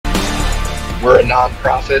We're a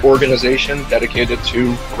nonprofit organization dedicated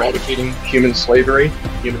to eradicating human slavery,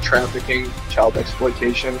 human trafficking, child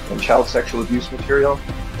exploitation, and child sexual abuse material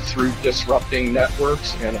through disrupting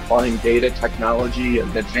networks and applying data, technology,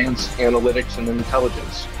 and advanced analytics and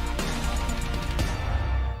intelligence.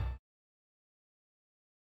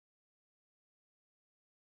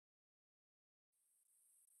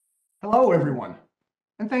 Hello, everyone,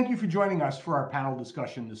 and thank you for joining us for our panel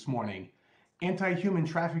discussion this morning, Anti-Human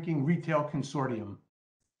Trafficking Retail Consortium,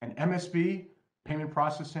 an MSB, Payment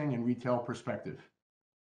Processing and Retail Perspective.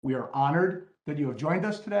 We are honored that you have joined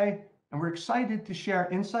us today, and we're excited to share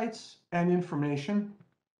insights and information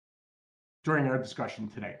during our discussion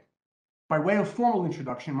today. By way of formal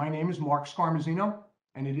introduction, my name is Mark Scarmazino,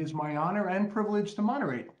 and it is my honor and privilege to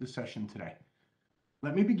moderate the session today.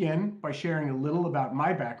 Let me begin by sharing a little about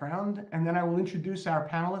my background, and then I will introduce our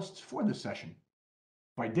panelists for this session.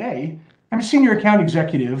 By day, I'm a senior account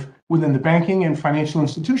executive within the Banking and Financial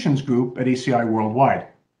Institutions Group at ATII Worldwide.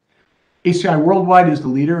 ATII Worldwide is the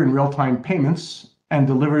leader in real-time payments and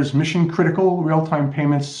delivers mission-critical real-time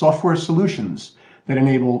payments software solutions that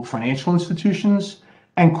enable financial institutions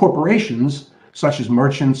and corporations, such as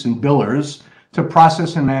merchants and billers, to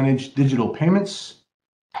process and manage digital payments,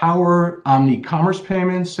 power omni-commerce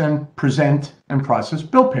payments, and present and process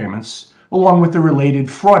bill payments, along with the related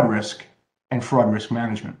fraud risk and fraud risk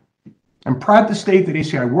management. I'm proud to state that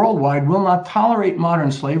ATII Worldwide will not tolerate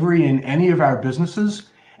modern slavery in any of our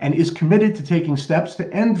businesses and is committed to taking steps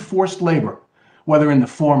to end forced labor, whether in the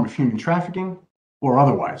form of human trafficking or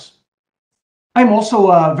otherwise. I'm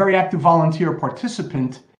also a very active volunteer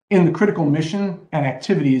participant in the critical mission and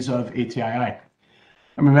activities of ATII.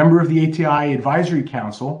 I'm a member of the ATI Advisory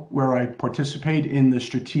Council, where I participate in the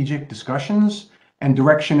strategic discussions and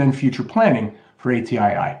direction and future planning for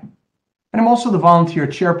ATII. And I'm also the volunteer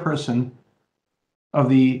chairperson of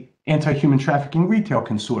the Anti-Human Trafficking Retail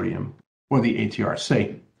Consortium, or the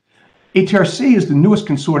ATRC. ATRC is the newest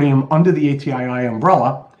consortium under the ATII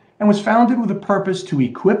umbrella and was founded with a purpose to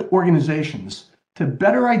equip organizations to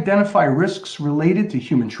better identify risks related to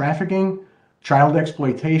human trafficking, child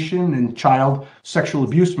exploitation, and child sexual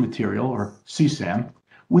abuse material, or CSAM,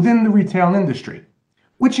 within the retail industry,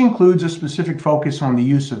 which includes a specific focus on the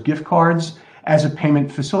use of gift cards as a payment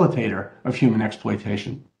facilitator of human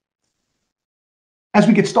exploitation. As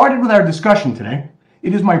we get started with our discussion today,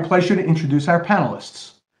 it is my pleasure to introduce our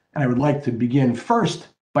panelists, and I would like to begin first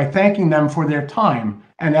by thanking them for their time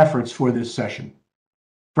and efforts for this session.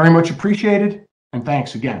 Very much appreciated, and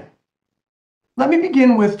thanks again. Let me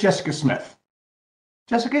begin with Jessica Smith.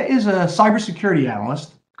 Jessica is a cybersecurity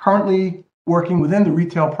analyst currently working within the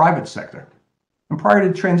retail private sector. And prior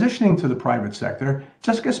to transitioning to the private sector,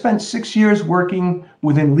 Jessica spent 6 years working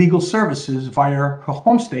within legal services via her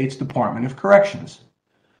home state's Department of Corrections.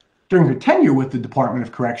 During her tenure with the Department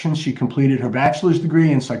of Corrections, she completed her bachelor's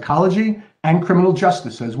degree in psychology and criminal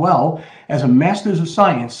justice, as well as a master's of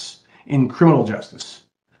science in criminal justice.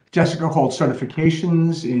 Jessica holds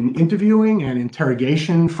certifications in interviewing and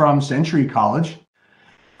interrogation from Century College,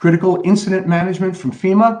 critical incident management from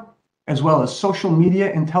FEMA, as well as social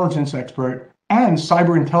media intelligence expert and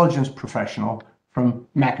cyber intelligence professional from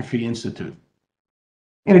McAfee Institute.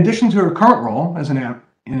 In addition to her current role as an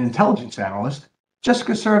intelligence analyst,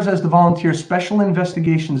 Jessica serves as the volunteer special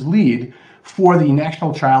investigations lead for the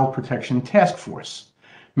National Child Protection Task Force,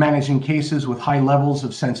 managing cases with high levels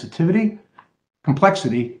of sensitivity,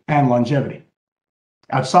 complexity, and longevity.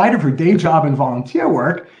 Outside of her day job and volunteer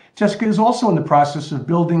work, Jessica is also in the process of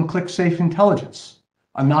building ClickSafe Intelligence,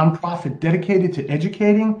 a nonprofit dedicated to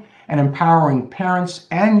educating and empowering parents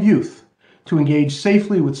and youth to engage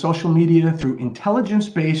safely with social media through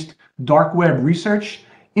intelligence-based dark web research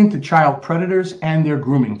into child predators and their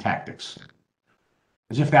grooming tactics.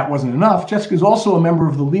 As if that wasn't enough, Jessica is also a member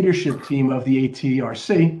of the leadership team of the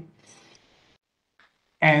ATRC.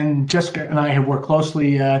 And Jessica and I have worked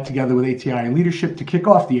closely together with ATI leadership to kick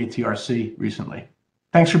off the ATRC recently.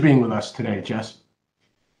 Thanks for being with us today, Jess.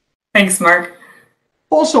 Thanks, Mark.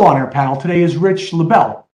 Also on our panel today is Rich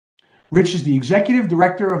LaBelle. Rich is the Executive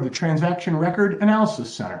Director of the Transaction Record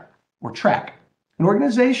Analysis Center, or TRAC, an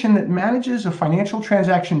organization that manages a financial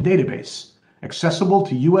transaction database accessible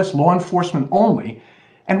to U.S. law enforcement only,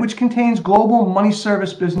 and which contains global money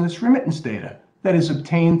service business remittance data that is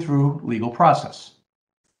obtained through legal process.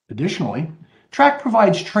 Additionally, TRAC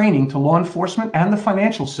provides training to law enforcement and the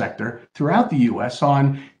financial sector throughout the U.S.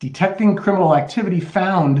 on detecting criminal activity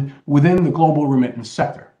found within the global remittance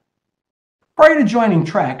sector. Prior to joining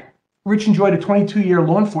TRAC, Rich enjoyed a 22-year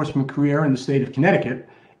law enforcement career in the state of Connecticut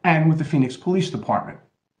and with the Phoenix Police Department,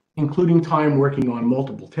 including time working on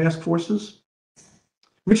multiple task forces,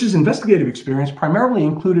 Rich's investigative experience primarily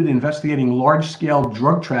included investigating large-scale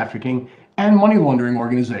drug trafficking and money laundering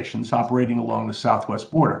organizations operating along the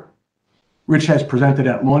southwest border. Rich has presented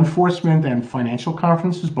at law enforcement and financial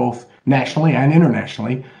conferences, both nationally and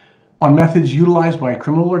internationally, on methods utilized by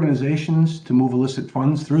criminal organizations to move illicit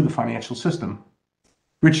funds through the financial system.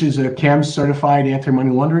 Rich is a CAMS certified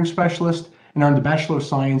anti-money laundering specialist and earned a Bachelor of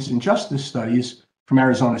Science in Justice Studies from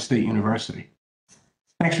Arizona State University.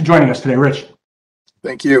 Thanks for joining us today, Rich.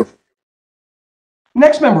 Thank you.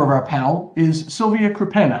 Next member of our panel is Sylvia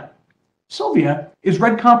Krupena. Sylvia is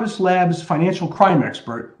Red Compass Lab's financial crime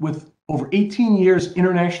expert with over 18 years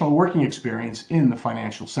international working experience in the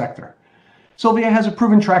financial sector. Sylvia has a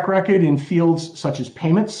proven track record in fields such as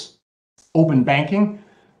payments, open banking,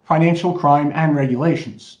 financial crime, and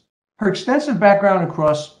regulations. Her extensive background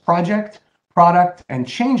across project, product, and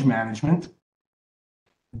change management,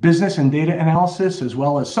 business and data analysis, as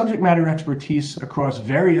well as subject matter expertise across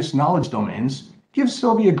various knowledge domains, gives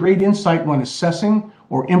Sylvia great insight when assessing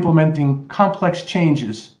or implementing complex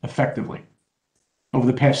changes effectively. Over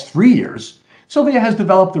the past 3 years, Sylvia has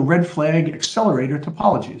developed the Red Flag Accelerator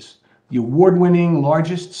Topologies, the award-winning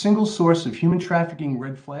largest single source of human trafficking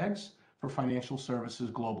red flags for financial services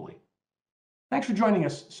globally. Thanks for joining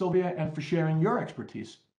us, Sylvia, and for sharing your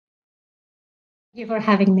expertise. Thank you for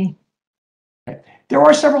having me. There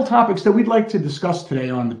are several topics that we'd like to discuss today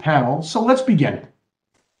on the panel, so let's begin.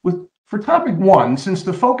 For topic one, since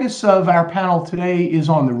the focus of our panel today is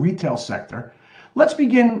on the retail sector, let's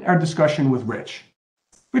begin our discussion with Rich.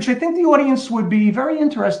 Rich, I think the audience would be very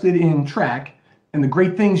interested in TRAC and the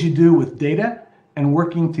great things you do with data and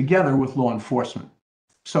working together with law enforcement.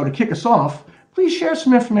 So to kick us off, please share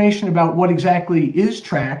some information about what exactly is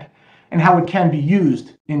TRAC and how it can be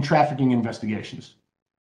used in trafficking investigations.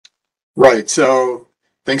 Right. So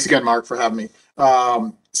thanks again, Mark, for having me.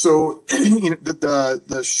 So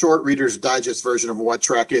the short Reader's Digest version of what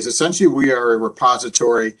TRAC is, essentially we are a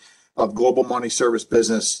repository of global money service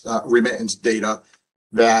business remittance data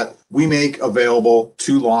that we make available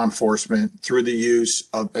to law enforcement through the use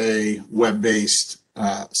of a web-based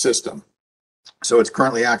system. So it's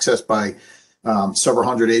currently accessed by several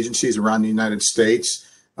hundred agencies around the United States,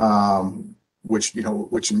 which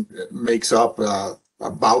makes up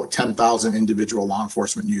about 10,000 individual law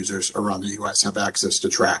enforcement users around the U.S. have access to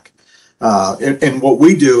TRAC. And what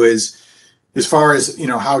we do is, as far as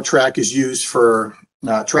how TRAC is used for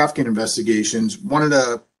trafficking investigations, one of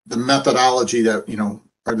the methodology that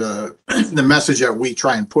or the message that we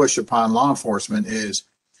try and push upon law enforcement is,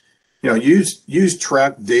 use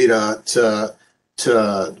TRAC data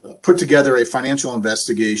to put together a financial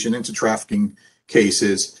investigation into trafficking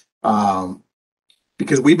cases,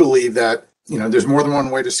 because we believe that there's more than one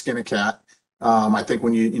way to skin a cat. I think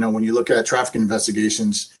when you look at trafficking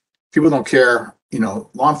investigations, people don't care.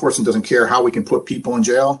 Law enforcement doesn't care how we can put people in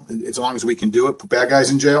jail, as long as we can do it, put bad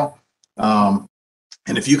guys in jail.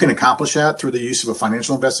 And if you can accomplish that through the use of a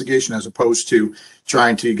financial investigation, as opposed to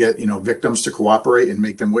trying to get victims to cooperate and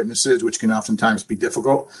make them witnesses, which can oftentimes be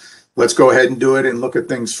difficult, let's go ahead and do it and look at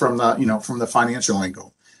things from the from the financial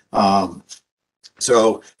angle.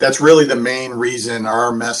 So that's really the main reason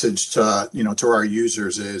our message to to our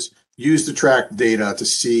users is use the TRAC data to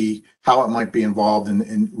see how it might be involved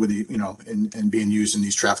in being used in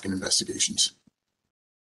these trafficking investigations.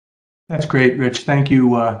 That's great, Rich. Thank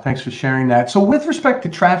you. Thanks for sharing that. So with respect to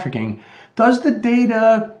trafficking, does the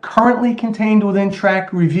data currently contained within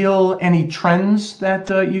TRAC reveal any trends that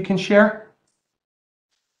you can share?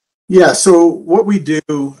 Yeah, so what we do,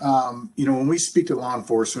 when we speak to law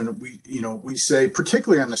enforcement, we say,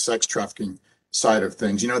 particularly on the sex trafficking side of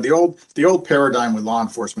things, the old paradigm with law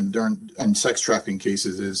enforcement and sex trafficking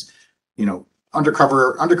cases is,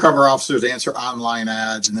 undercover officers answer online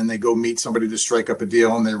ads, and then they go meet somebody to strike up a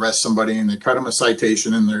deal, and they arrest somebody, and they cut them a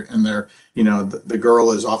citation, and the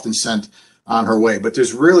girl is often sent on her way. But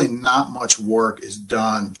there's really not much work is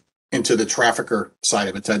done into the trafficker side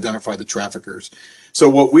of it to identify the traffickers. So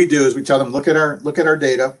what we do is we tell them, look at our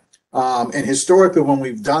data, and historically when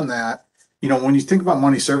we've done that, when you think about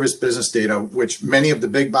money service business data, which many of the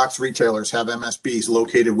big box retailers have MSBs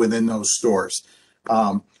located within those stores.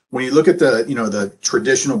 When you look at the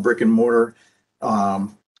traditional brick and mortar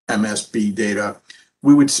MSB data,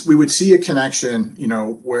 we would see a connection,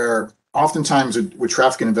 where oftentimes with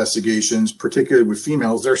trafficking investigations, particularly with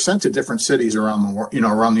females, they're sent to different cities around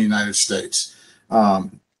the United States,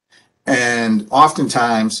 and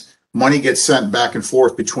oftentimes money gets sent back and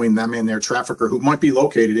forth between them and their trafficker, who might be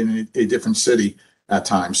located in a different city at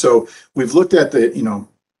times. So we've looked at the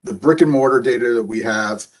brick and mortar data that we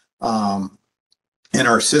have. in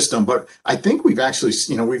our system. But I think we've actually,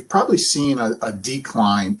 we've probably seen a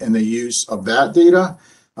decline in the use of that data.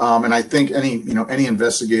 And I think any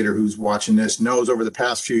investigator who's watching this knows over the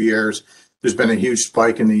past few years, there's been a huge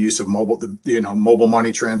spike in the use of mobile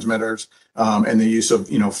money transmitters, and the use of,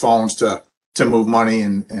 phones to move money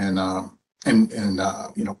and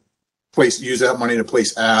use that money to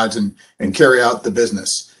place ads and carry out the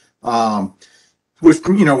business, which,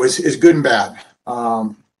 is good and bad.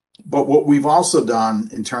 But what we've also done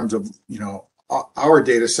in terms of, our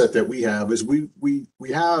data set that we have is we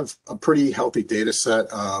have a pretty healthy data set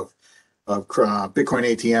of Bitcoin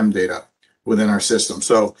ATM data within our system.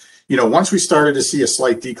 So, once we started to see a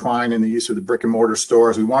slight decline in the use of the brick and mortar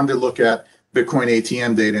stores, we wanted to look at Bitcoin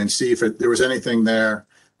ATM data and see if there was anything there,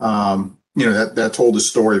 that told a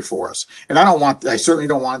story for us. And I certainly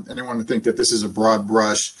don't want anyone to think that this is a broad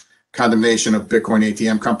brush condemnation of Bitcoin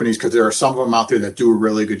ATM companies, because there are some of them out there that do a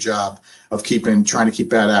really good job of trying to keep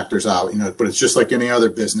bad actors out, but it's just like any other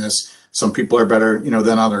business. Some people are better,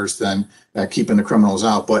 than others at keeping the criminals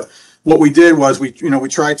out. But what we did was we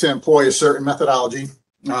tried to employ a certain methodology,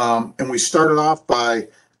 and we started off by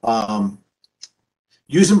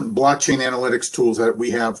using blockchain analytics tools that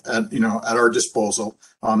we have at our disposal.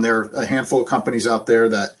 There are a handful of companies out there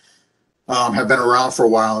that have been around for a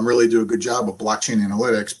while and really do a good job of blockchain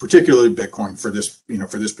analytics, particularly Bitcoin for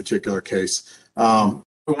this particular case. What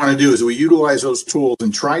we want to do is we utilize those tools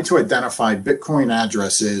and try to identify Bitcoin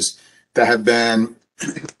addresses that have been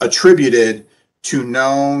attributed to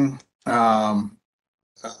known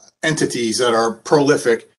entities that are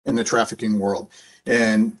prolific in the trafficking world.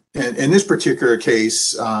 And in this particular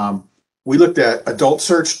case, we looked at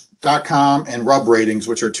adultsearch.com and Rub Ratings,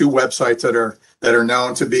 which are two websites that are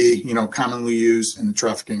known to be, commonly used in the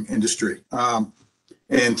trafficking industry.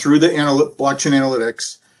 And through the blockchain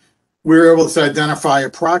analytics, we were able to identify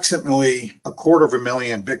approximately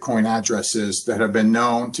 250,000 Bitcoin addresses that have been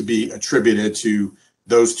known to be attributed to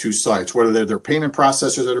those two sites, whether they're payment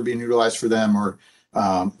processors that are being utilized for them, or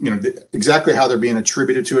exactly how they're being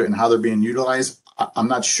attributed to it and how they're being utilized. I'm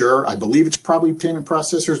not sure. I believe it's probably payment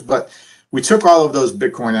processors, but we took all of those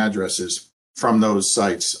Bitcoin addresses from those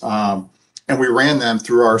sites, and we ran them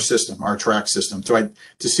through our system, our track system,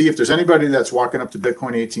 to see if there's anybody that's walking up to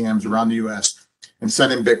Bitcoin ATMs around the U.S. and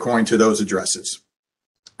sending Bitcoin to those addresses.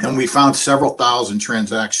 And we found several thousand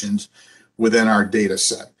transactions within our data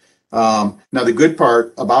set. Now, the good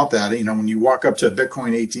part about that, when you walk up to a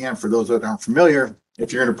Bitcoin ATM, for those that aren't familiar,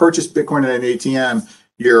 if you're going to purchase Bitcoin at an ATM,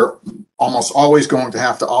 you're almost always going to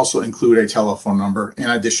have to also include a telephone number in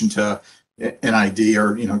addition to an ID,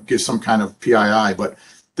 or give some kind of PII. But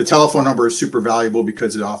the telephone number is super valuable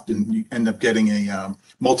because it often you end up getting a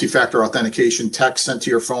multi-factor authentication text sent to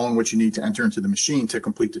your phone, which you need to enter into the machine to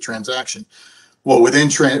complete the transaction. Well, within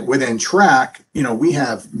Track, we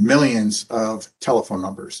have millions of telephone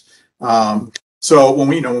numbers. So when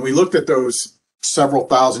we looked at those several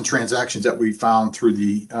thousand transactions that we found through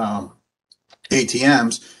the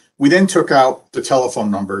ATMs, we then took out the telephone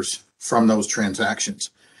numbers from those transactions.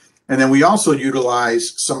 And then we also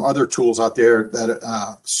utilize some other tools out there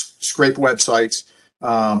that scrape websites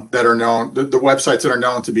that are known, the websites that are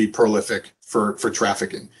known to be prolific for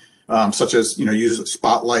trafficking, such as, use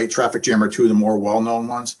Spotlight, Traffic Jam are two of the more well-known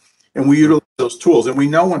ones. And we utilize those tools. And we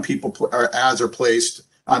know when ads are placed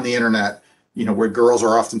on the internet, where girls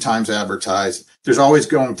are oftentimes advertised, there's always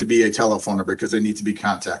going to be a telephone number because they need to be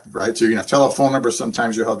contacted, right? So you're going to have telephone numbers,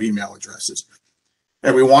 sometimes you'll have email addresses.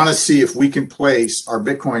 And we want to see if we can place our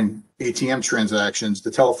Bitcoin ATM transactions, the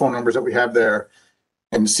telephone numbers that we have there,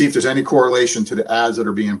 and see if there's any correlation to the ads that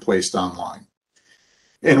are being placed online.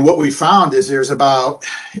 And what we found is there's about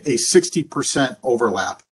a 60%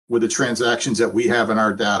 overlap with the transactions that we have in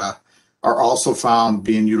our data are also found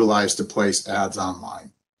being utilized to place ads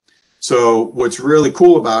online. So what's really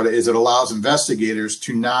cool about it is it allows investigators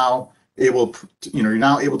to now you're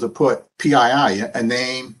now able to put PII, a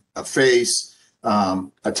name, a face,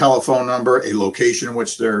 a telephone number, a location in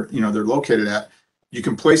which they're located at. You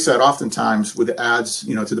can place that oftentimes with ads,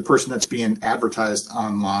 to the person that's being advertised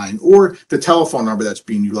online, or the telephone number that's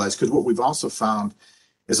being utilized. Because what we've also found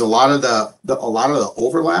is a lot of the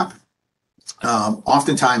overlap,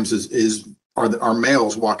 oftentimes are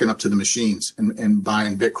males walking up to the machines and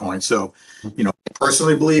buying Bitcoin. So, I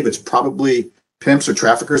personally believe it's probably pimps or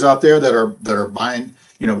traffickers out there that are buying,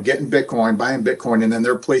 getting Bitcoin, buying Bitcoin, and then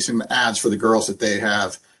they're placing the ads for the girls that they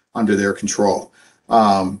have under their control.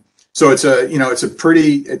 So it's a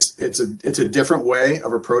different way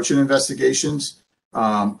of approaching investigations.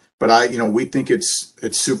 But we think it's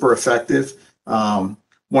super effective.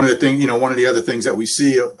 One of the other things that we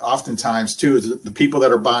see oftentimes too is the people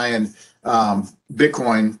that are buying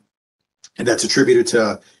Bitcoin, and that's attributed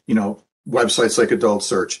to, websites like Adult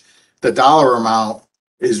Search. The dollar amount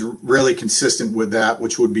is really consistent with that,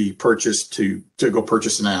 which would be purchased to go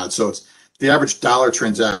purchase an ad. So it's the average dollar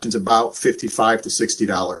transaction is about $55 to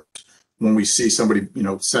 $60 when we see somebody,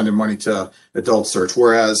 sending money to Adult Search.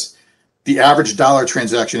 Whereas the average dollar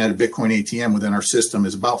transaction at a Bitcoin ATM within our system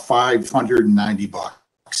is about $590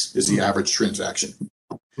 is the average transaction.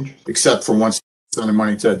 Except for once sending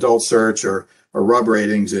money to Adult Search or Rub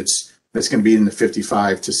Ratings, it's going to be in the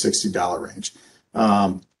 $55 to $60 range.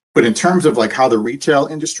 But in terms of like how the retail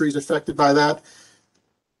industry is affected by that,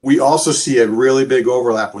 we also see a really big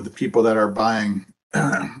overlap with the people that are buying,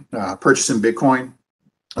 purchasing Bitcoin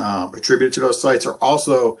attributed to those sites are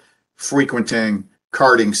also frequenting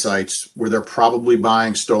carding sites where they're probably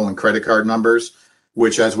buying stolen credit card numbers,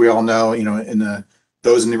 which, as we all know,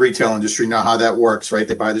 those in the retail industry know how that works, right?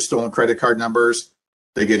 They buy the stolen credit card numbers,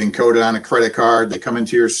 they get encoded on a credit card, they come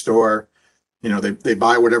into your store, they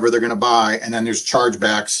buy whatever they're going to buy, and then there's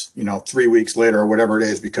chargebacks, 3 weeks later or whatever it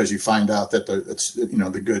is, because you find out that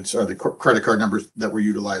the goods or the credit card numbers that were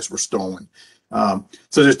utilized were stolen.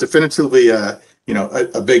 So there's definitively a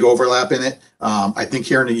big overlap in it. I think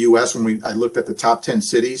here in the U.S., when I looked at the top 10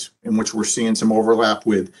 cities in which we're seeing some overlap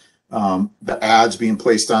with the ads being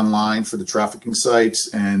placed online for the trafficking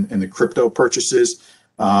sites and the crypto purchases.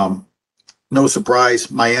 No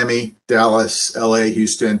surprise, Miami, Dallas, LA,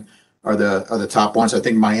 Houston are the top ones. I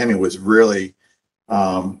think Miami was really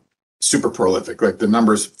super prolific. Like the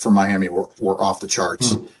numbers for Miami were off the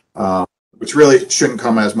charts, which really shouldn't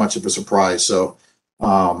come as much of a surprise. So,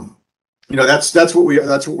 that's what we are.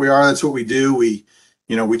 That's what we do. We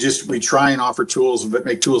try and offer tools,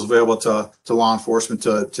 make tools available to law enforcement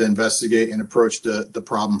to investigate and approach the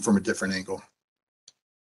problem from a different angle.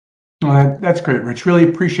 Well, that's great, Rich. Really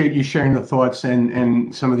appreciate you sharing the thoughts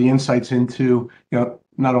and some of the insights into,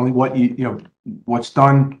 not only what what's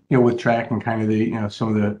done, with track and kind of the,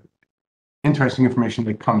 some of the interesting information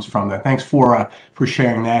that comes from that. Thanks for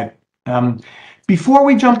sharing that. Before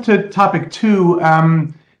we jump to topic 2,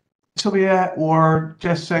 Sylvia or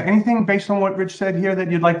Jess, anything based on what Rich said here that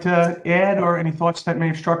you'd like to add, or any thoughts that may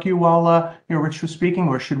have struck you while Rich was speaking,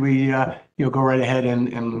 or should we go right ahead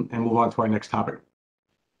and move on to our next topic?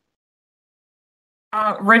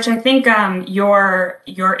 Rich, I think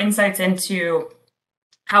your insights into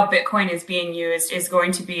how Bitcoin is being used is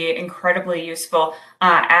going to be incredibly useful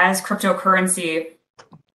as cryptocurrency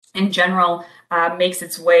in general makes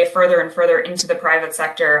its way further and further into the private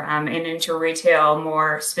sector and into retail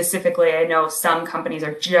more specifically. I know some companies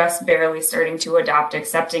are just barely starting to adopt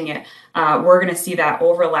accepting it. We're going to see that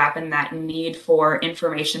overlap and that need for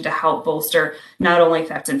information to help bolster not only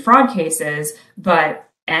theft and fraud cases, but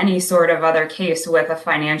any sort of other case with a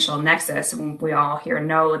financial nexus. We all here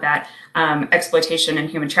know that exploitation and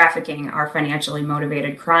human trafficking are financially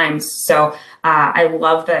motivated crimes. So I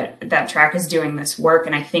love that Track is doing this work,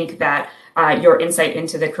 and I think that your insight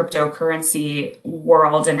into the cryptocurrency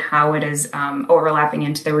world and how it is overlapping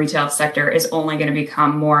into the retail sector is only going to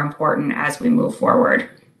become more important as we move forward.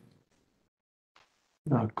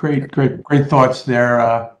 Great thoughts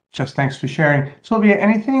there. Jess, thanks for sharing. Sylvia,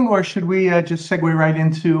 anything, or should we just segue right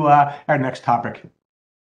into our next topic?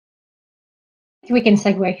 We can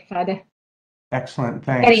segue further. Excellent,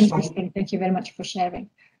 thanks. Very interesting. Thank you very much for sharing.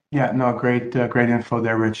 Yeah, no, great info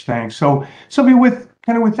there, Rich. Thanks. So, Sylvia, with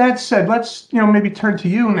that said, let's maybe turn to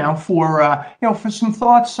you now for for some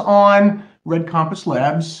thoughts on Red Compass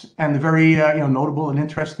Labs and the very notable and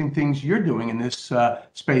interesting things you're doing in this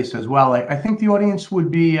space as well. I think the audience would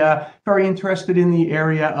be very interested in the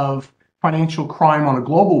area of financial crime on a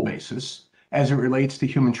global basis as it relates to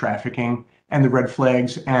human trafficking and the red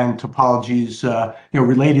flags and topologies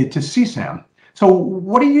related to CSAM. So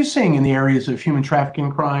what are you seeing in the areas of human trafficking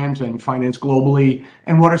crimes and finance globally,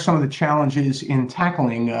 and what are some of the challenges in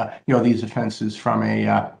tackling these offenses from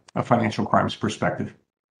a financial crimes perspective?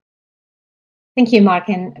 Thank you, Mark,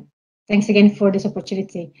 and thanks again for this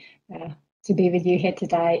opportunity to be with you here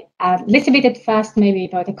today. A little bit at first, maybe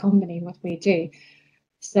about the company, what we do.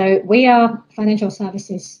 So we are financial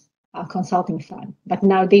services consulting firm, but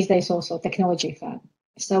now these days also technology firm.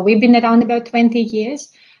 So we've been around about 20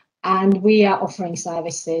 years, and we are offering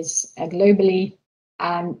services globally,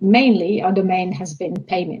 and mainly our domain has been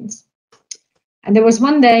payments. And there was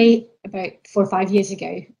one day about 4 or 5 years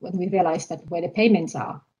ago when we realized that where the payments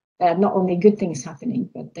are, there are not only good things happening,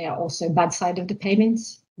 but there are also bad side of the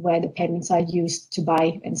payments, where the payments are used to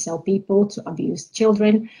buy and sell people, to abuse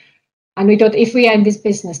children. And we thought if we are in this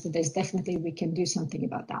business, that there's definitely we can do something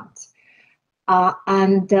about that.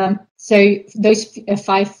 So those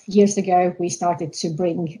 5 years ago, we started to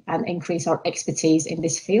bring and increase our expertise in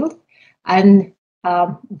this field. And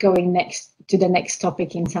going next to the next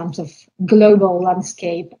topic in terms of global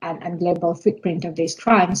landscape and global footprint of these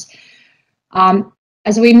crimes.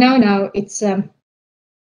 As we know now, it's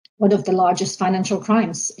one of the largest financial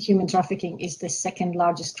crimes. Human trafficking is the second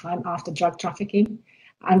largest crime after drug trafficking,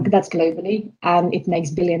 and that's globally, and it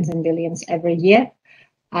makes billions and billions every year.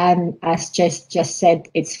 And as just said,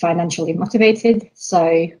 it's financially motivated.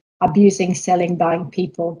 So abusing, selling, buying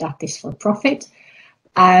people, that is for profit.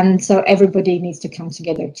 And so everybody needs to come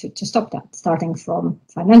together to stop that, starting from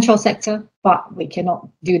financial sector, but we cannot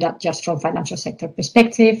do that just from financial sector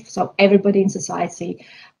perspective. So everybody in society,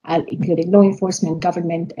 including law enforcement,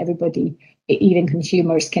 government, everybody, even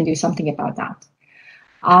consumers, can do something about that.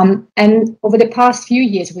 And over the past few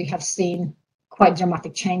years, we have seen quite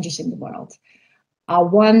dramatic changes in the world.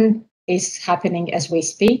 One is happening as we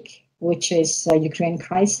speak, which is Ukraine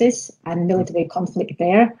crisis and military conflict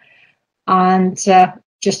there. And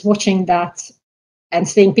just watching that and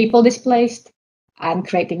seeing people displaced and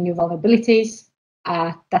creating new vulnerabilities,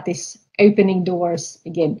 that is opening doors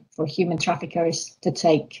again for human traffickers to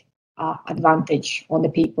take advantage on the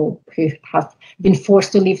people who have been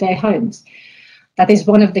forced to leave their homes. That is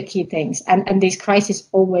one of the key things. And these crises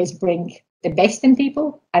always bring the best in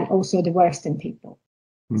people and also the worst in people.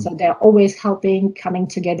 So they're always helping, coming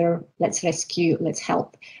together, let's rescue, let's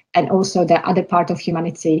help. And also the other part of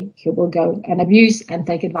humanity who will go and abuse and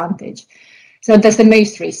take advantage. So that's the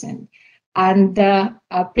most recent. And the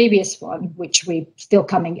previous one, which we're still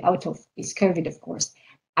coming out of, is COVID, of course.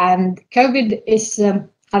 And COVID is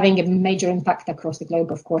having a major impact across the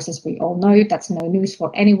globe, of course, as we all know. That's no news for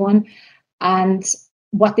anyone. And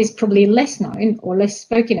what is probably less known or less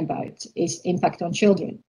spoken about is impact on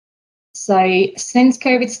children. So since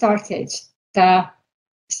COVID started, the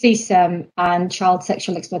CSAM and child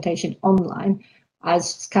sexual exploitation online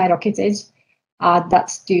has skyrocketed.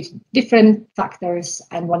 That's due to different factors,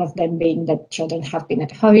 and one of them being that children have been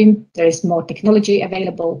at home, there is more technology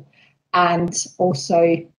available, and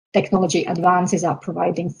also technology advances are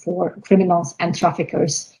providing for criminals and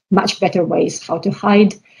traffickers much better ways how to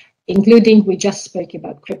hide, including we just spoke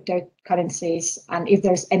about cryptocurrencies, and if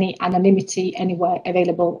there's any anonymity anywhere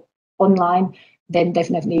available online, then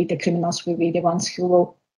definitely the criminals will be the ones who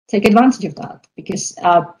will take advantage of that, because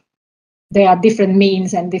there are different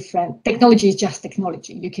means and different technology is just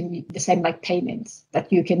technology. You can the same like payments,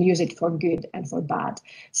 that you can use it for good and for bad.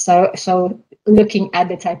 So looking at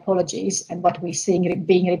the typologies and what we're seeing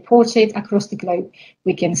being reported across the globe,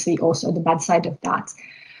 we can see also the bad side of that.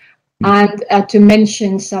 And to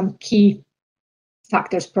mention some key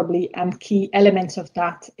factors probably and key elements of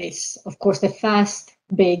that is, of course, the first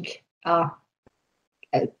big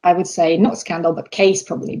I would say not scandal, but case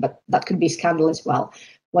probably, but that could be scandal as well,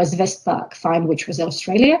 was Westpac fine, which was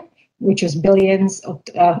Australia, which was billions of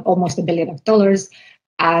almost $1 billion,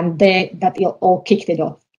 and that all kicked it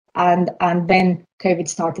off. And then COVID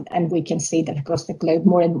started, and we can see that across the globe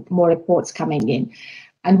more and more reports coming in.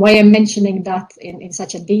 And why I'm mentioning that in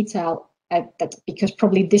such a detail, that because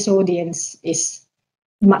probably this audience is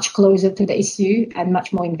much closer to the issue and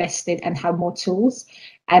much more invested and have more tools.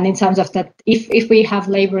 And in terms of that, if we have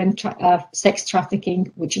labor and sex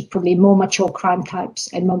trafficking, which is probably more mature crime types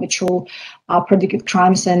and more mature predicate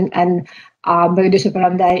crimes and modus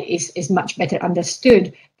operandi is much better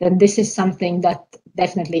understood, then this is something that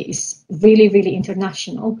definitely is really, really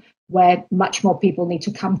international, where much more people need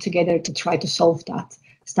to come together to try to solve that,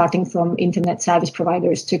 starting from internet service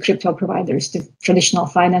providers to crypto providers to traditional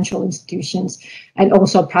financial institutions and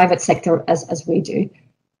also private sector as we do.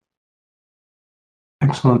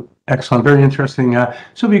 Excellent, excellent, very interesting.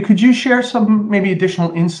 Sylvia, could you share some maybe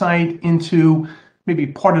additional insight into maybe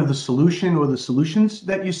part of the solution or the solutions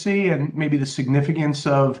that you see, and maybe the significance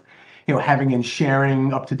of having and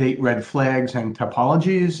sharing up-to-date red flags and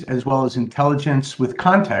typologies, as well as intelligence with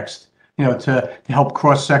context, to help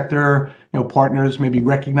cross-sector partners maybe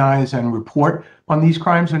recognize and report on these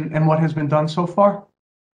crimes and what has been done so far?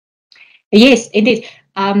 Yes, indeed.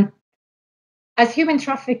 As human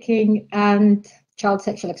trafficking and child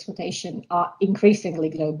sexual exploitation are increasingly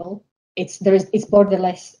global, it's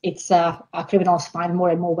borderless. It's criminals find more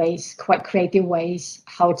and more ways, quite creative ways,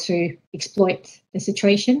 how to exploit the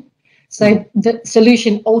situation. So the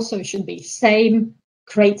solution also should be same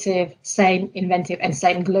creative, same inventive, and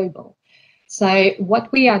same global. So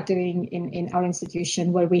what we are doing in our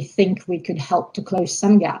institution, where we think we could help to close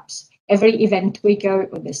some gaps, every event we go,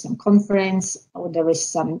 or there's some conference, or there is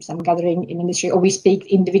some gathering in industry, or we speak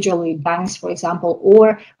individually, banks, for example,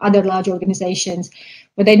 or other large organizations,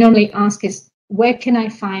 what they normally ask is, where can I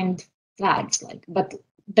find flags? But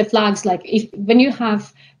the flags, when you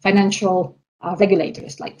have financial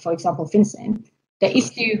regulators, like for example, FinCEN, they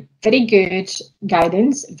issue very good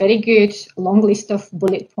guidance, very good long list of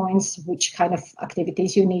bullet points, which kind of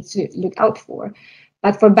activities you need to look out for.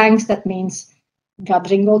 But for banks, that means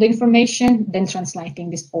gathering all the information, then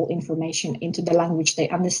translating this all information into the language they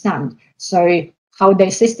understand. So how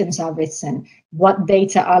their systems are written, what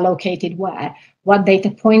data are located where, what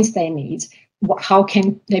data points they need, how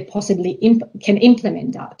can they possibly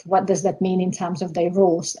implement that? What does that mean in terms of their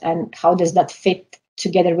rules, and how does that fit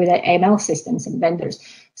together with their AML systems and vendors?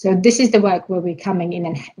 So this is the work where we're coming in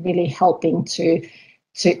and really helping to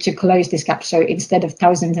close this gap. So instead of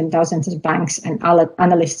thousands and thousands of banks and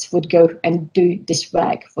analysts would go and do this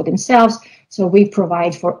work for themselves, so we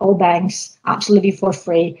provide for all banks absolutely for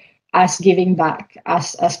free, as giving back,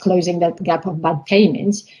 as closing that gap of bad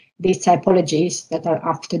payments, these typologies that are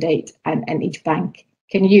up to date and each bank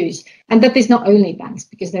can use. And that is not only banks,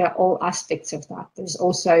 because there are all aspects of that. There's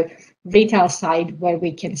also retail side where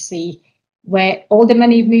we can see where all the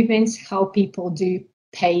money movements, how people do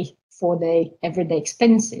pay for their everyday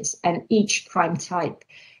expenses, and each crime type,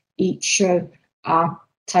 each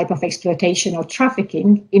type of exploitation or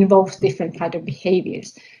trafficking involves different kind of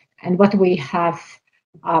behaviors. And what we have,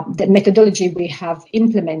 the methodology we have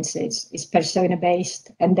implemented is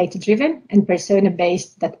persona-based and data-driven, and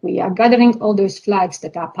persona-based that we are gathering all those flags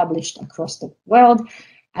that are published across the world,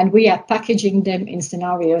 and we are packaging them in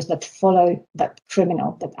scenarios that follow that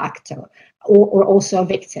criminal, that actor, or also a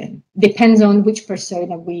victim. Depends on which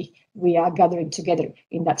persona we are gathering together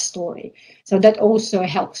in that story. So that also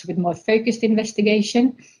helps with more focused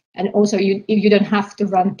investigation, and also you don't have to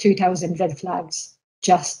run 2,000 red flags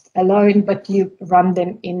just alone, but you run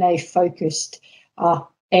them in a focused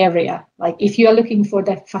area. Like if you are looking for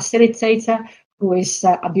the facilitator who is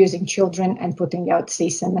abusing children and putting out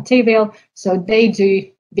CSAM material, so they do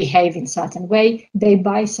behave in certain way, they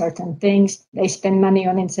buy certain things, they spend money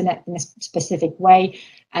on internet in a specific way,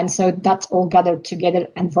 and so that's all gathered together,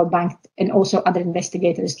 and for bank and also other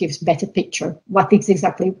investigators gives better picture what is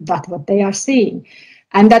exactly that what they are seeing,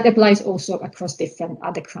 and that applies also across different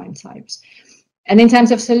other crime types. And in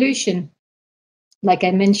terms of solution, like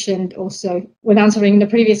I mentioned also when answering the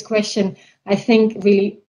previous question, I think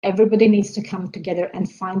really everybody needs to come together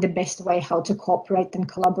and find the best way how to cooperate and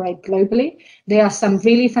collaborate globally. There are some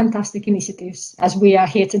really fantastic initiatives, as we are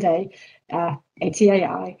here today,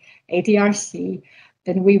 ATII, ATRC,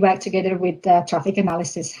 then we work together with the Traffic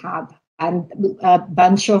Analysis Hub and a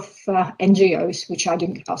bunch of NGOs which are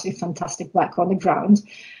doing absolutely fantastic work on the ground.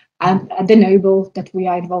 And the Noble, that we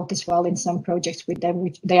are involved as well in some projects with them,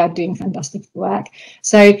 which they are doing fantastic work.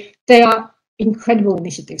 So there are incredible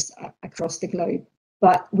initiatives across the globe,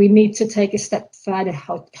 but we need to take a step further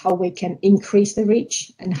how we can increase the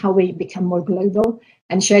reach and how we become more global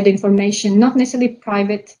and share the information, not necessarily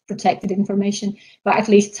private protected information, but at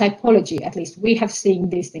least typology. At least we have seen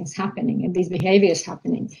these things happening and these behaviors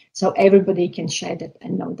happening, so everybody can share that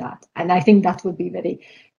and know that. And I think that would be very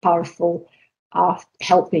powerful,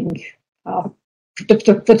 helping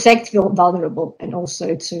to protect the vulnerable and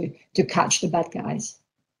also to catch the bad guys.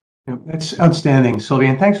 Yeah, that's outstanding,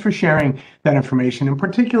 Sylvia, and thanks for sharing that information, and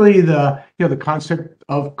particularly the the concept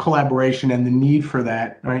of collaboration and the need for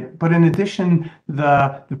that, right? But in addition,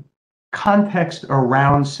 the context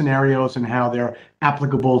around scenarios and how they're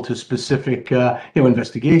applicable to specific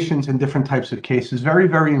investigations and different types of cases. Very,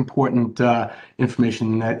 very important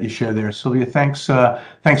information that you share there, Sylvia. Thanks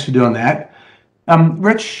for doing that.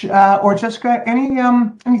 Rich or Jessica,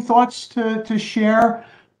 any thoughts to share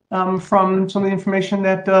from some of the information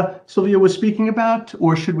that Sylvia was speaking about,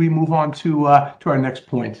 or should we move on to our next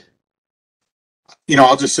point?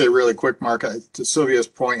 I'll just say really quick, Mark, to Sylvia's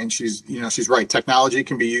point, and she's right. Technology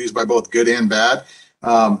can be used by both good and bad,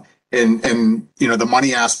 and the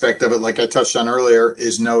money aspect of it, like I touched on earlier,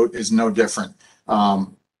 is no different.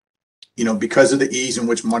 Because of the ease in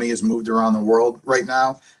which money is moved around the world right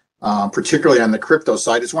now. Particularly on the crypto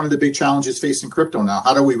side, it's one of the big challenges facing crypto now.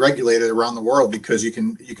 How do we regulate it around the world? Because you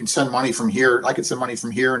can send money from here. I could send money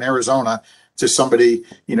from here in Arizona to somebody,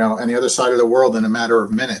 on the other side of the world in a matter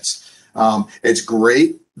of minutes. It's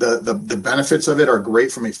great. The benefits of it are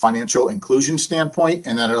great from a financial inclusion standpoint,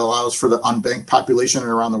 and that it allows for the unbanked population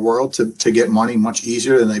around the world to get money much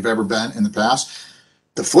easier than they've ever been in the past.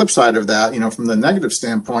 The flip side of that, from the negative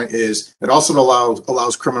standpoint, is it also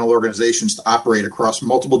allows criminal organizations to operate across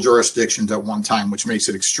multiple jurisdictions at one time, which makes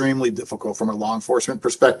it extremely difficult from a law enforcement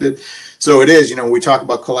perspective. So it is, when we talk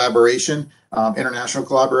about collaboration, international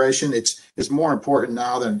collaboration, it's more important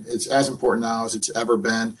now than it's as important now as it's ever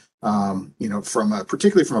been.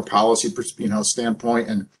 Particularly from a policy, standpoint,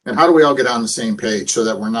 and how do we all get on the same page so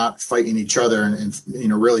that we're not fighting each other and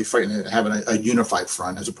really fighting, having a unified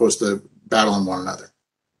front as opposed to battling one another.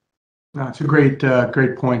 No, it's a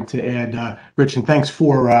great point to add, Rich, and thanks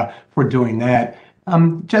for doing that.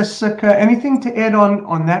 Jessica, anything to add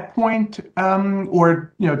on that point,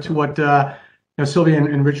 or to what Sylvia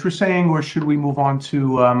and Rich were saying, or should we move on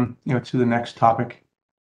to to the next topic?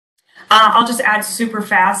 I'll just add super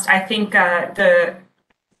fast. I think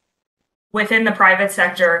within the private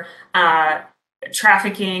sector,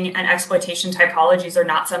 trafficking and exploitation typologies are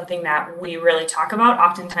not something that we really talk about.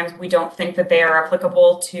 Oftentimes, we don't think that they are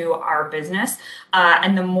applicable to our business.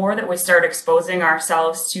 And the more that we start exposing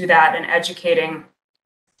ourselves to that and educating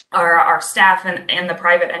our staff and the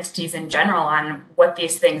private entities in general on what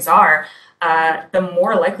these things are, the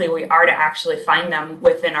more likely we are to actually find them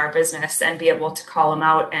within our business and be able to call them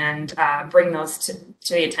out and bring those to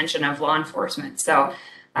the attention of law enforcement. So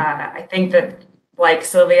I think that, like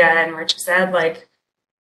Sylvia and Rich said, like,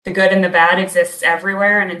 the good and the bad exists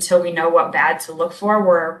everywhere, and until we know what bad to look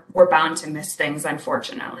for, we're bound to miss things,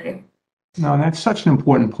 unfortunately. No, that's such an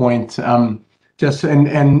important point. Just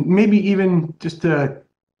and maybe even just to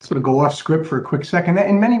sort of go off script for a quick second.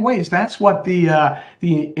 In many ways, that's what the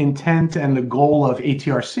intent and the goal of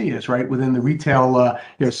ATRC is, right? Within the retail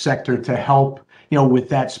sector, to help with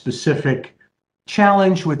that specific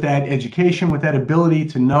challenge, with that education, with that ability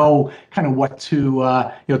to know kind of what to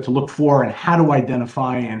to look for and how to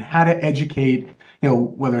identify and how to educate,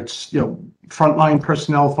 whether it's frontline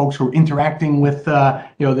personnel, folks who are interacting with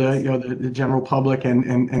the general public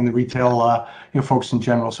and the retail folks in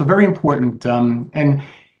general. So very important. And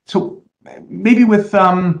so maybe with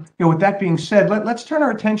with that being said, let's turn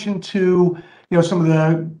our attention to some of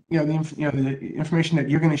the the information that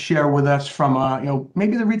you're going to share with us from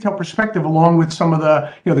maybe the retail perspective, along with some of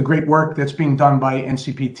the the great work that's being done by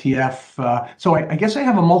NCPTF. So I guess I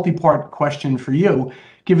have a multi-part question for you,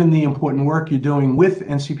 given the important work you're doing with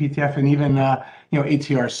NCPTF and even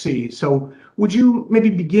ATRC. So would you maybe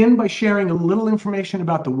begin by sharing a little information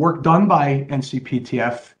about the work done by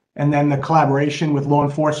NCPTF and then the collaboration with law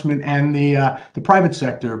enforcement and the private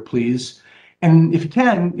sector, please? And if you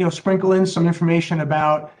can, sprinkle in some information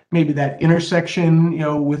about maybe that intersection,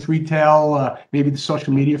 with retail, maybe the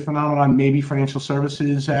social media phenomenon, maybe financial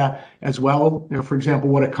services as well. For example,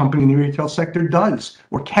 what a company in the retail sector does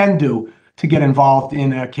or can do to get involved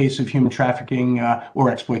in a case of human trafficking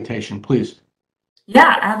or exploitation, please.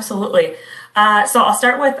 Yeah, absolutely. So I'll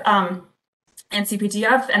start with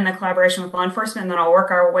NCPTF and the collaboration with law enforcement, and then I'll work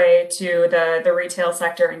our way to the retail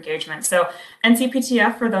sector engagement. So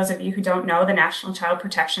NCPTF, for those of you who don't know, the National Child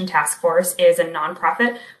Protection Task Force is a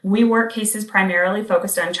nonprofit. We work cases primarily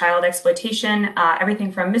focused on child exploitation,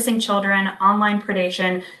 everything from missing children, online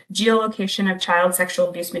predation, geolocation of child sexual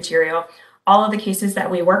abuse material. All of the cases that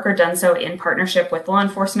we work are done so in partnership with law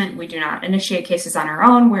enforcement. We do not initiate cases on our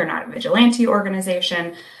own. We're not a vigilante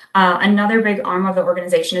organization. Another big arm of the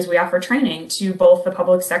organization is we offer training to both the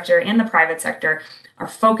public sector and the private sector. Our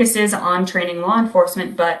focus is on training law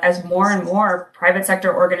enforcement, but as more and more private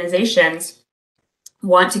sector organizations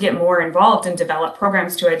want to get more involved and develop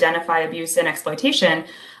programs to identify abuse and exploitation,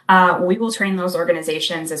 we will train those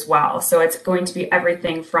organizations as well. So it's going to be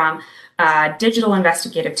everything from digital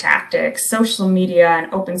investigative tactics, social media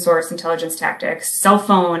and open source intelligence tactics, cell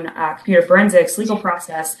phone, computer forensics, legal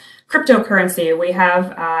process, cryptocurrency. We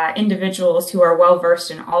have individuals who are well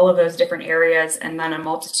versed in all of those different areas, and then a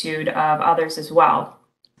multitude of others as well.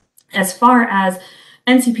 As far as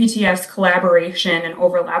NCPTF's collaboration and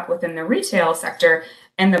overlap within the retail sector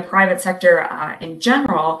and the private sector in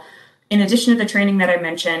general, in addition to the training that I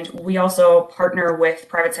mentioned, we also partner with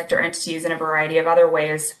private sector entities in a variety of other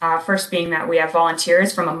ways. First being that we have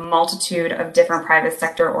volunteers from a multitude of different private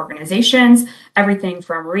sector organizations, everything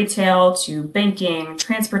from retail to banking,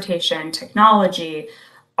 transportation, technology.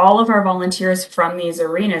 All of our volunteers from these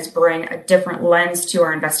arenas bring a different lens to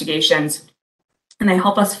our investigations, and they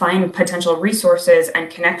help us find potential resources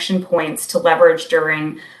and connection points to leverage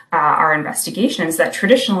during our investigations that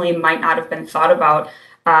traditionally might not have been thought about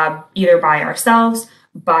either by ourselves,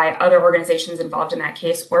 by other organizations involved in that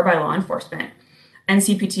case, or by law enforcement.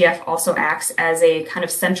 NCPTF also acts as a kind of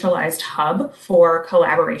centralized hub for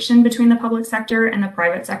collaboration between the public sector and the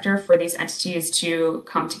private sector for these entities to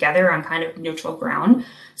come together on kind of neutral ground.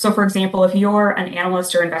 So for example, if you're an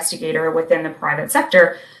analyst or investigator within the private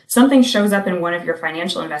sector, something shows up in one of your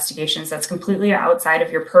financial investigations that's completely outside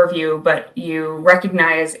of your purview, but you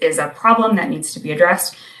recognize is a problem that needs to be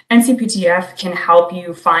addressed, NCPTF can help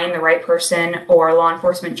you find the right person or law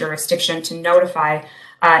enforcement jurisdiction to notify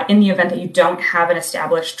in the event that you don't have an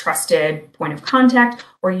established trusted point of contact,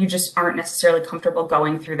 or you just aren't necessarily comfortable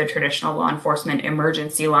going through the traditional law enforcement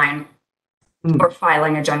emergency line or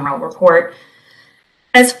filing a general report.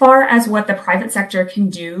 As far as what the private sector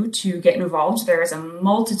can do to get involved, there is a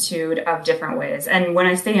multitude of different ways. And when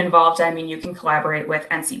I say involved, I mean you can collaborate with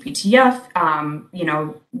NCPTF,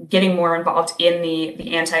 getting more involved in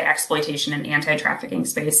the anti-exploitation and anti-trafficking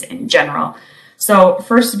space in general. So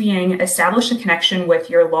first being, establish a connection with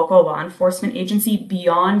your local law enforcement agency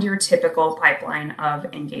beyond your typical pipeline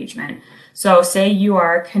of engagement. So say you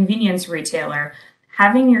are a convenience retailer,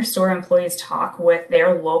 having your store employees talk with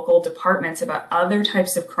their local departments about other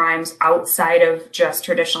types of crimes outside of just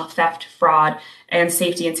traditional theft, fraud, and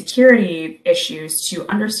safety and security issues to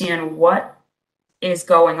understand what is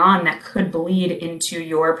going on that could bleed into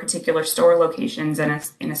your particular store locations in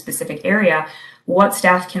a specific area, what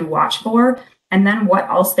staff can watch for, and then what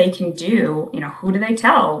else they can do. Who do they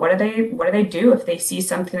tell? What do they do if they see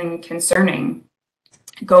something concerning?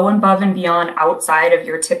 Go above and beyond outside of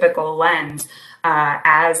your typical lens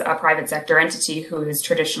as a private sector entity who is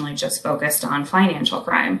traditionally just focused on financial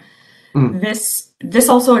crime. This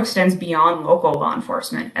also extends beyond local law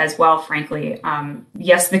enforcement as well, frankly.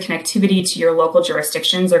 Yes, the connectivity to your local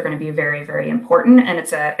jurisdictions are going to be very, very important, and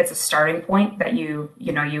it's a starting point that you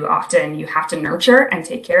have to nurture and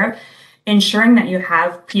take care of. Ensuring that you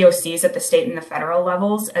have POCs at the state and the federal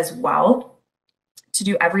levels as well to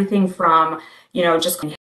do everything from, just,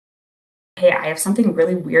 hey, I have something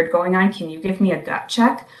really weird going on. Can you give me a gut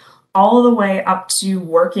check? All the way up to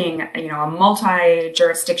working, a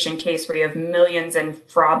multi-jurisdiction case where you have millions in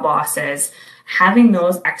fraud losses. Having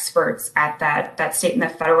those experts at that state and the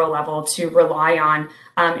federal level to rely on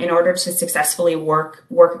in order to successfully work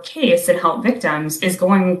a case and help victims is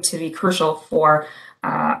going to be crucial for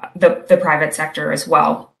the private sector as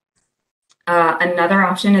well. Another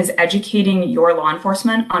option is educating your law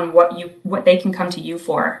enforcement on what they can come to you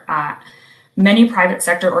for. Many private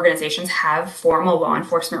sector organizations have formal law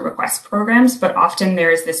enforcement request programs, but often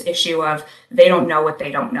there's this issue of they don't know what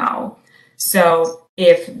they don't know. So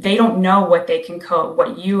if they don't know what they can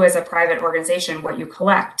what you as a private organization, what you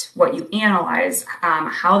collect, what you analyze,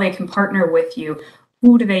 how they can partner with you,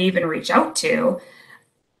 who do they even reach out to,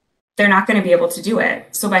 they're not going to be able to do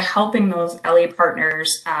it. So by helping those LE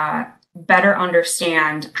partners better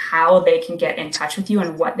understand how they can get in touch with you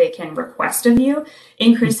and what they can request of you,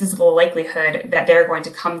 increases the likelihood that they're going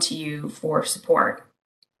to come to you for support.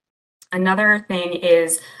 Another thing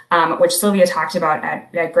is, which Sylvia talked about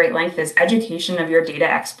at great length, is education of your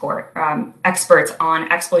data experts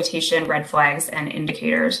on exploitation, red flags, and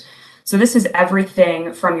indicators. So this is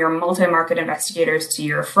everything from your multi-market investigators to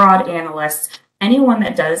your fraud analysts, anyone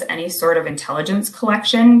that does any sort of intelligence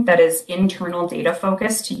collection that is internal data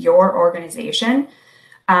focused to your organization,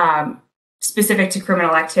 specific to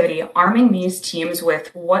criminal activity. Arming these teams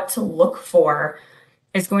with what to look for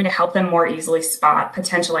is going to help them more easily spot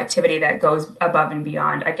potential activity that goes above and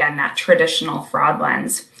beyond, again, that traditional fraud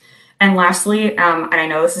lens. And lastly, and I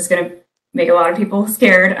know this is going to make a lot of people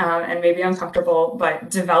scared and maybe uncomfortable, but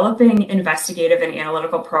developing investigative and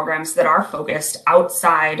analytical programs that are focused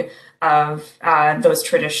outside of those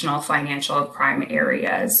traditional financial crime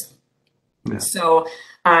areas. Yeah. So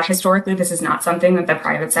historically, this is not something that the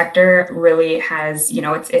private sector really has,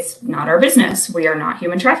 it's not our business. We are not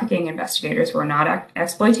human trafficking investigators. We're not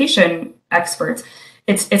exploitation experts.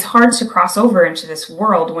 It's hard to cross over into this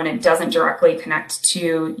world when it doesn't directly connect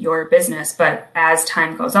to your business. But as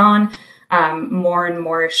time goes on, more and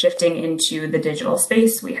more shifting into the digital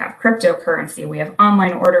space. We have cryptocurrency, we have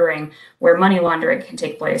online ordering where money laundering can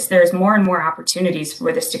take place. There's more and more opportunities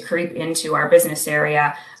for this to creep into our business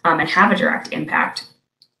area and have a direct impact.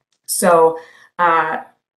 So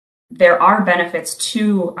there are benefits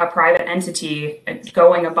to a private entity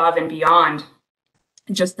going above and beyond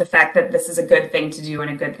just the fact that this is a good thing to do and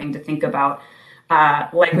a good thing to think about.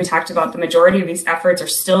 Like we talked about, the majority of these efforts are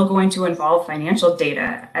still going to involve financial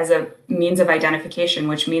data as a means of identification,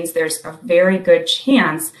 which means there's a very good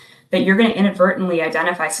chance that you're going to inadvertently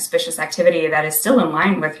identify suspicious activity that is still in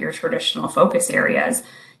line with your traditional focus areas.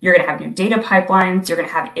 You're going to have new data pipelines. You're going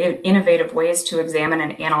to have innovative ways to examine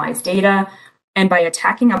and analyze data. And by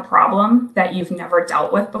attacking a problem that you've never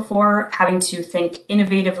dealt with before, having to think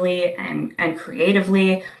innovatively and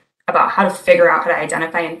creatively about how to figure out how to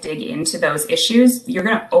identify and dig into those issues, you're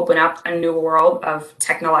going to open up a new world of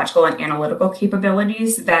technological and analytical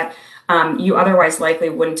capabilities that you otherwise likely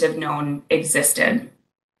wouldn't have known existed.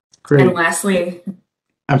 Great. And lastly,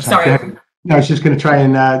 I'm sorry. No, I was just going to try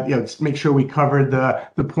and make sure we covered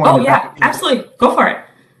the point. Oh yeah, absolutely. Go for it.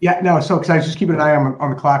 Yeah, no, so because I was just keeping an eye on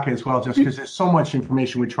the clock as well, just because there's so much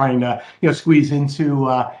information we're trying to squeeze into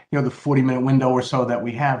the 40-minute window or so that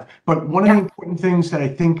we have. But one of the important things that I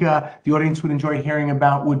think the audience would enjoy hearing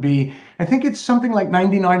about would be, I think it's something like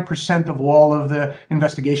 99% of all of the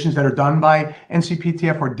investigations that are done by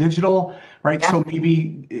NCPTF are digital, right? So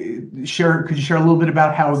maybe could you share a little bit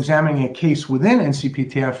about how examining a case within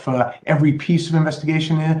NCPTF, every piece of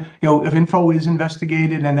investigation, of info is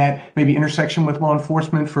investigated, and that maybe intersection with law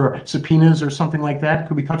enforcement for subpoenas or something like that.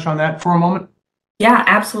 Could we touch on that for a moment? Yeah,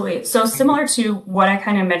 absolutely. So similar to what I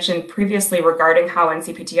kind of mentioned previously regarding how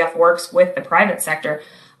NCPTF works with the private sector,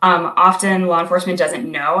 often law enforcement doesn't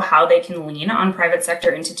know how they can lean on private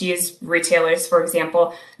sector entities, retailers, for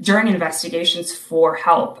example, during investigations for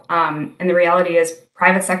help. And the reality is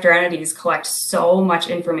private sector entities collect so much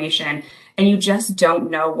information, and you just don't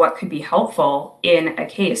know what could be helpful in a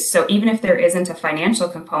case. So even if there isn't a financial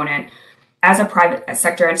component, as a private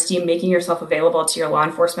sector entity, making yourself available to your law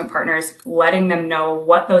enforcement partners, letting them know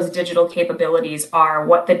what those digital capabilities are,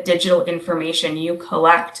 what the digital information you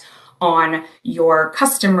collect on your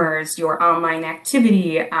customers, your online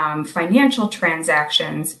activity, financial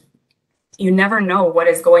transactions. You never know what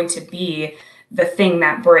is going to be the thing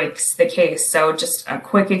that breaks the case. So just a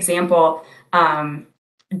quick example,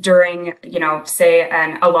 during, say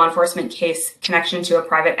a law enforcement case connection to a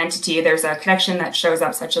private entity, there's a connection that shows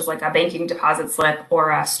up such as like a banking deposit slip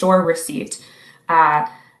or a store receipt.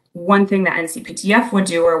 One thing that NCPTF would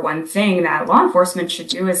do, or one thing that law enforcement should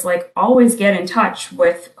do, is like always get in touch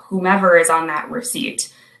with whomever is on that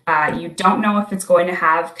receipt. You don't know if it's going to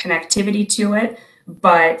have connectivity to it,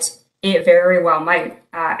 but it very well might.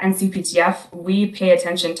 NCPTF, we pay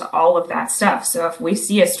attention to all of that stuff. So if we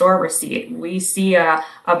see a store receipt, we see a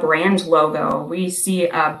brand logo, we see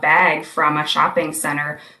a bag from a shopping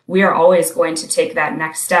center, we are always going to take that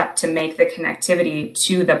next step to make the connectivity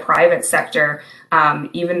to the private sector.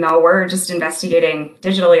 Even though we're just investigating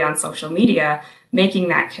digitally on social media, making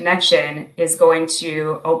that connection is going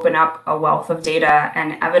to open up a wealth of data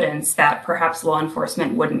and evidence that perhaps law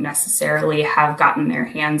enforcement wouldn't necessarily have gotten their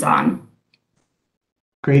hands on.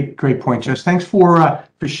 Great point, Jess. Thanks for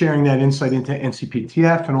sharing that insight into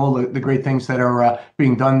NCPTF and all the great things that are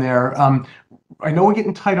being done there. I know we're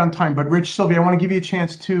getting tight on time, but Rich, Sylvia, I want to give you a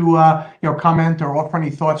chance to comment or offer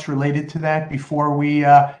any thoughts related to that before we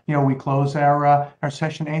we close our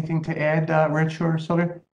session. Anything to add, Rich or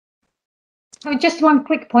Sylvia? Oh, just one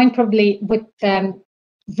quick point, probably what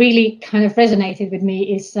really kind of resonated with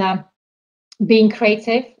me is being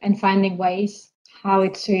creative and finding ways how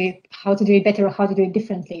to do it better or how to do it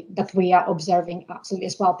differently that we are observing absolutely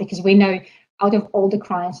as well, because we know out of all the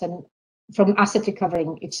crimes and from asset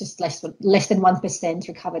recovering, it's just less than 1%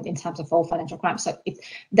 recovered in terms of all financial crimes. So it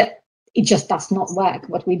just does not work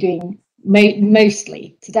what we're doing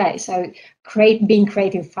mostly today. So being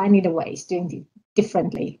creative, finding the ways, doing it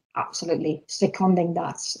differently, absolutely seconding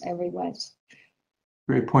that everywhere.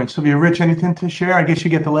 Great point. Sylvia, Rich, anything to share? I guess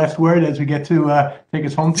you get the last word as we get to take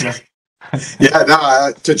us home today. Yeah,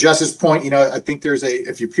 no, to Jess's point, I think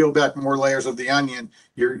if you peel back more layers of the onion,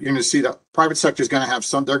 you're going to see that private sector is going to have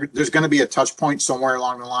there's going to be a touch point somewhere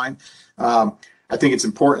along the line. I think it's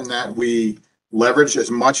important that we leverage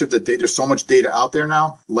as much of the data. There's so much data out there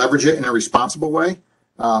now, leverage it in a responsible way.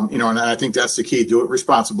 And I think that's the key, do it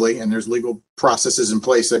responsibly. And there's legal processes in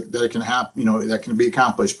place that it can happen, that can be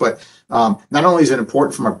accomplished. But not only is it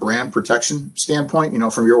important from a brand protection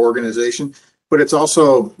standpoint, from your organization, but it's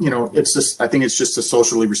also, I think it's just a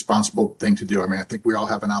socially responsible thing to do. I mean, I think we all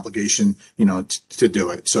have an obligation, to do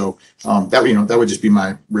it. So that would just be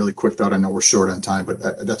my really quick thought. I know we're short on time,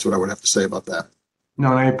 but that's what I would have to say about that.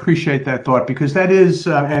 No, and I appreciate that thought, because that is,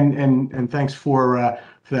 and thanks for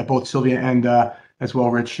that, both Sylvia and as well,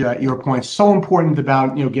 Rich, your point, so important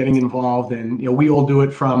about, getting involved. And, we all do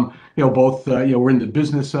it from, both, we're in the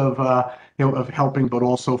business of helping, but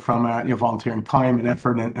also from, volunteering time and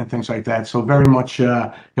effort and things like that. So very much,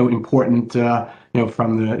 important,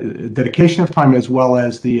 from the dedication of time as well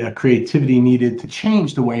as the creativity needed to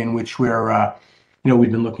change the way in which we're,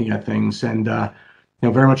 we've been looking at things. And,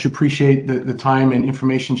 very much appreciate the time and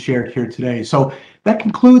information shared here today. So that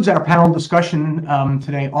concludes our panel discussion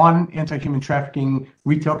today on Anti-Human Trafficking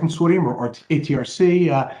Retail Consortium, or ATRC,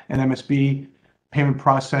 and MSB payment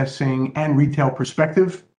processing, and retail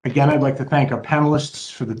perspective. Again, I'd like to thank our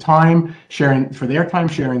panelists for the time, sharing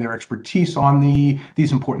their expertise on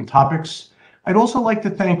these important topics. I'd also like to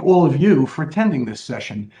thank all of you for attending this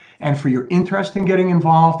session and for your interest in getting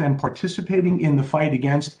involved and participating in the fight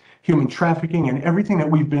against human trafficking and everything that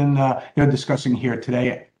we've been discussing here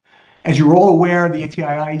today. As you're all aware, the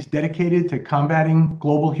ATII is dedicated to combating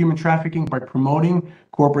global human trafficking by promoting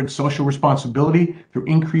corporate social responsibility through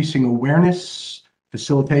increasing awareness,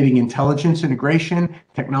 facilitating intelligence integration,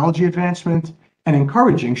 technology advancement, and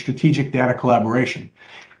encouraging strategic data collaboration.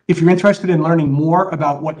 If you're interested in learning more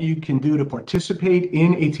about what you can do to participate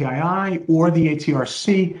in ATII or the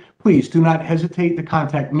ATRC, please do not hesitate to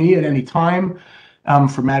contact me at any time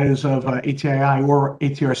for matters of ATII or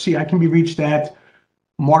ATRC. I can be reached at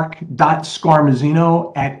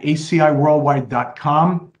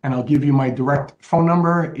mark.scarmazzino@aciworldwide.com, and I'll give you my direct phone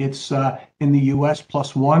number. It's in the US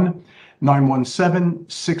 +1 917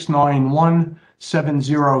 691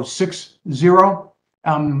 7060.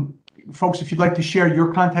 Folks, if you'd like to share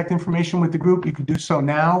your contact information with the group, you could do so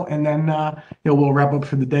now, and then we'll wrap up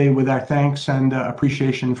for the day with our thanks and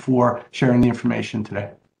appreciation for sharing the information today.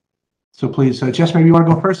 So please, Jess, maybe you want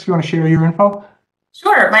to go first if you want to share your info?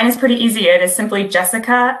 Sure, mine is pretty easy. It is simply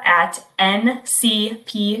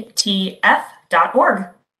jessica@ncptf.org.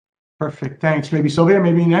 Perfect, thanks. Maybe Sylvia,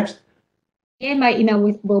 maybe next? Yeah, my email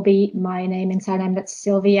will be my name and surname. That's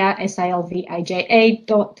Sylvia,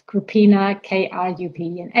 SILVIJA.Krupina,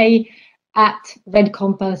 KRUPNA,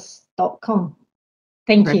 @redcompass.com.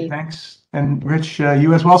 Thank Great, you. Thanks. And Rich,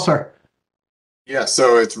 you as well, sir. Yeah,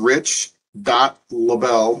 so it's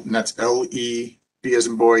rich.lebel, and that's LEB as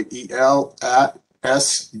in boy, EL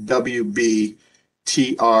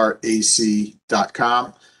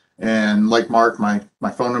 @SWBTRAC.com. And like Mark, my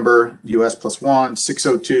phone number, US +1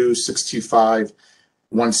 602 625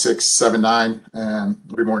 1679. And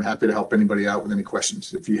I'll be more than happy to help anybody out with any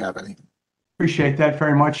questions if you have any. Appreciate that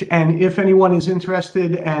very much. And if anyone is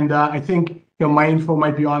interested, and I think my info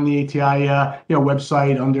might be on the ATI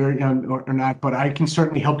website under or not, but I can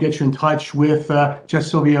certainly help get you in touch with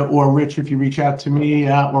Jess, Sylvia, or Rich if you reach out to me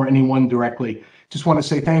or anyone directly. Just want to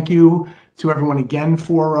say thank you to everyone again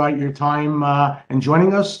for your time and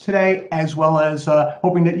joining us today, as well as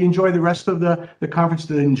hoping that you enjoy the rest of the conference,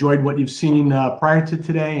 that enjoyed what you've seen prior to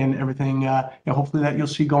today and everything, hopefully that you'll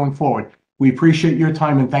see going forward. We appreciate your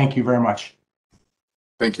time and thank you very much.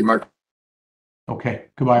 Thank you, Mark. Okay,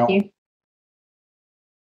 goodbye all. Thank you.